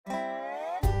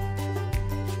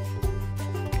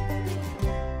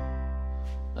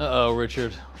Uh-oh,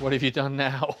 Richard. What have you done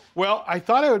now? Well, I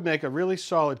thought I would make a really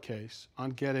solid case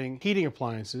on getting heating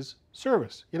appliances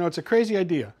serviced. You know, it's a crazy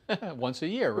idea. Once a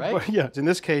year, right? But yeah, in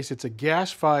this case, it's a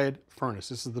gas-fired furnace.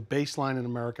 This is the baseline in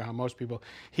America, how most people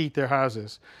heat their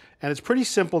houses. And it's pretty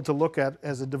simple to look at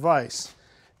as a device.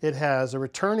 It has a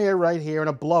return air right here and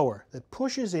a blower that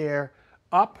pushes air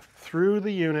up through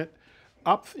the unit,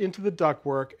 up into the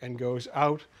ductwork, and goes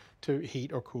out to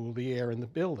heat or cool the air in the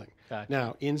building. Gotcha.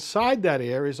 Now, inside that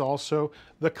air is also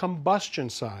the combustion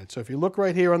side. So if you look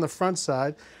right here on the front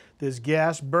side, there's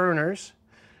gas burners,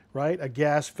 right? A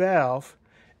gas valve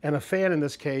and a fan in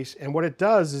this case. And what it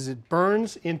does is it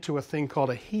burns into a thing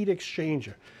called a heat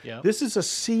exchanger. Yep. This is a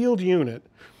sealed unit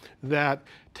that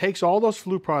takes all those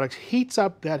flue products, heats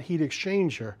up that heat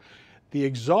exchanger. The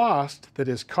exhaust that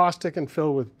is caustic and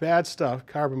filled with bad stuff,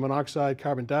 carbon monoxide,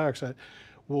 carbon dioxide,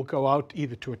 will go out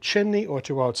either to a chimney or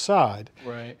to outside.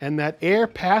 Right. And that air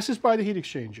passes by the heat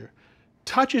exchanger,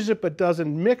 touches it but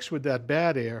doesn't mix with that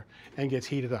bad air, and gets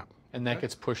heated up. And that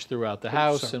gets pushed throughout the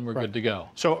house, and we're good to go.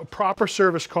 So a proper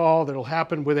service call that'll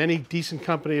happen with any decent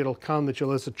company, it'll come that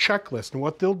there's a checklist. And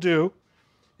what they'll do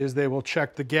is they will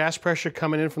check the gas pressure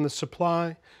coming in from the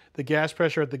supply, the gas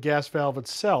pressure at the gas valve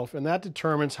itself, and that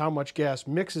determines how much gas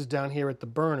mixes down here at the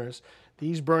burners.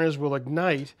 These burners will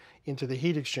ignite into the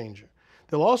heat exchanger.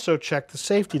 They'll also check the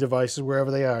safety devices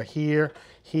wherever they are, here,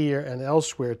 here, and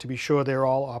elsewhere, to be sure they're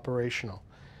all operational.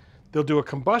 They'll do a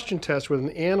combustion test with an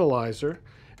analyzer,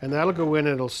 and that'll go in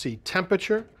and it'll see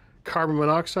temperature, carbon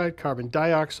monoxide, carbon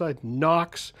dioxide,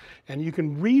 NOx, and you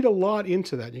can read a lot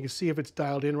into that. You can see if it's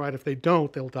dialed in right. If they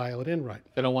don't, they'll dial it in right.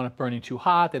 They don't want it burning too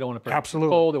hot. They don't want it burning Absolutely.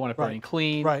 too cold. They want it burning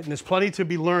clean. Right, and there's plenty to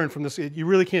be learned from this. You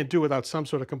really can't do it without some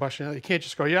sort of combustion. You can't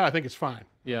just go, yeah, I think it's fine.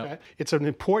 Yeah. Okay? It's an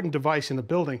important device in the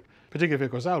building, particularly if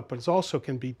it goes out, but it also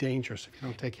can be dangerous if you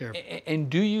don't take care of it.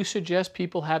 And do you suggest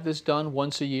people have this done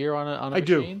once a year on a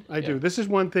machine? I do. This is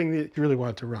one thing that you really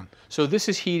want to run. So this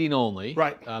is heating only.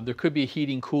 Right. There could be a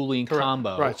heating cooling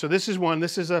combo. Right. So this is one.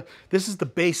 This is the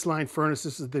baseline furnace.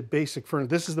 This is the basic furnace.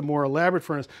 This is the more elaborate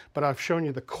furnace. But I've shown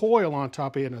you the coil on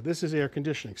top of it. Now this is air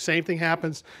conditioning. Same thing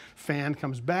happens. Fan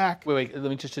comes back. Wait. Let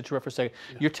me just interrupt for a second.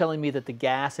 Yeah. You're telling me that the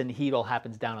gas and heat all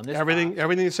happens down on this Everything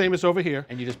the same as over here.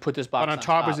 And you just put this box on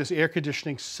top. Is this air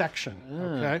conditioning section.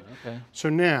 Okay. Okay. So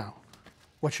now,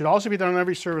 what should also be done on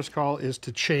every service call is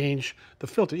to change the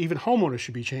filter. Even homeowners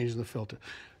should be changing the filter.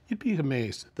 You'd be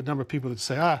amazed at the number of people that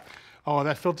say, oh,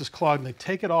 that filter's clogged, and they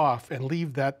take it off and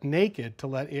leave that naked to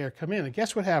let air come in. And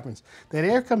guess what happens? That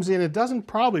air comes in, it doesn't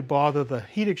probably bother the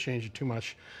heat exchanger too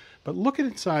much, but look at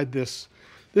inside this.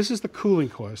 This is the cooling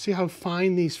coil. See how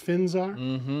fine these fins are?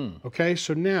 Mm-hmm. Okay,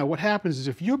 so now what happens is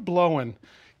if you're blowing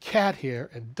cat hair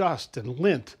and dust and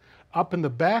lint up in the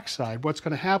backside, what's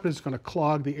going to happen is it's going to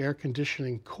clog the air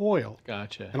conditioning coil.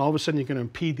 Gotcha. And all of a sudden you're going to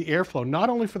impede the airflow, not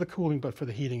only for the cooling, but for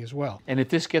the heating as well. And if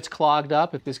this gets clogged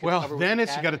up, if this gets well, then you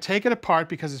got to take it apart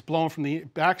because it's blowing from the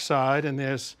backside, and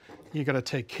you got to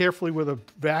take carefully with a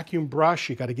vacuum brush.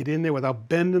 You got to get in there without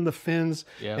bending the fins.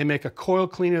 Yep. They make a coil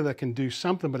cleaner that can do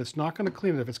something, but it's not going to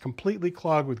clean it. If it's completely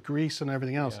clogged with grease and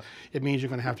everything else, it means you're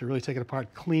going to have to really take it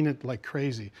apart, clean it like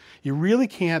crazy. You really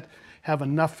can't have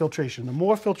enough filtration. The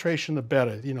more filtration, the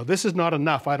better. You know, this is not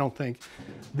enough, I don't think.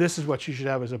 This is what you should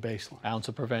have as a baseline. Ounce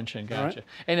of prevention, gotcha. Right.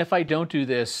 And if I don't do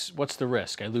this, what's the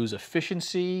risk? I lose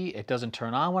efficiency, it doesn't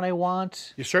turn on when I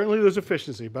want? You certainly lose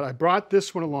efficiency, but I brought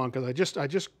this one along because I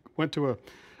just went to an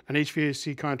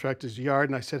HVAC contractor's yard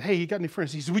and I said, hey, you got any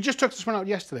furnace? He said, we just took this one out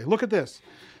yesterday. Look at this.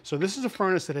 So this is a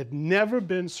furnace that had never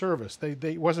been serviced.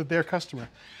 They wasn't their customer.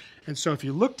 And so if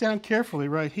you look down carefully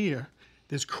right here,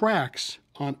 there's cracks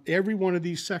on every one of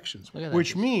these sections,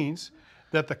 which means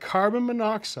that the carbon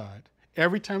monoxide,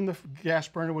 every time the gas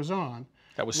burner was on,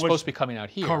 that was supposed to be coming out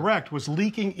here. Correct, was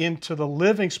leaking into the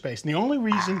living space. And the only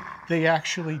reason they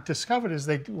actually discovered is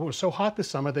it was so hot this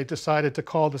summer, they decided to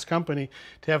call this company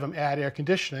to have them add air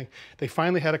conditioning. They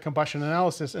finally had a combustion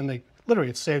analysis, and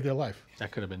it saved their life.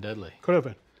 That could have been deadly. Could have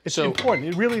been. It's important.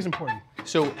 It really is important.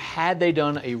 So had they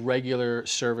done a regular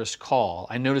service call,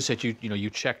 I noticed that you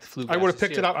checked flue gases. I would have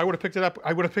picked it up. I would have picked it up.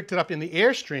 I would have picked it up in the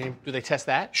airstream. Do they test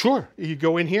that? Sure. You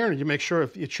go in here and you make sure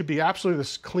it should be absolutely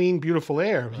this clean, beautiful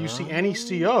air. If you see any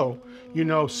CO, you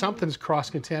know something's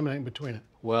cross-contaminating between it.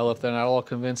 Well, if they're not all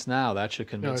convinced now, that should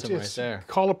convince them right there.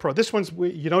 Call a pro. This one's,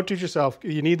 you don't do it yourself.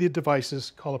 You need the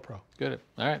devices. Call a pro. Good.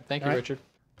 All right. Thank you, Richard.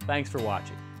 Thanks for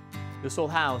watching. This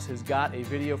Old House has got a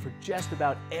video for just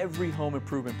about every home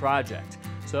improvement project,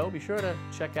 so be sure to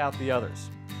check out the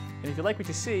others. And if you like what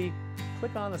you see,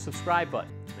 click on the subscribe button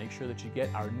to make sure that you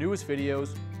get our newest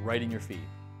videos right in your feed.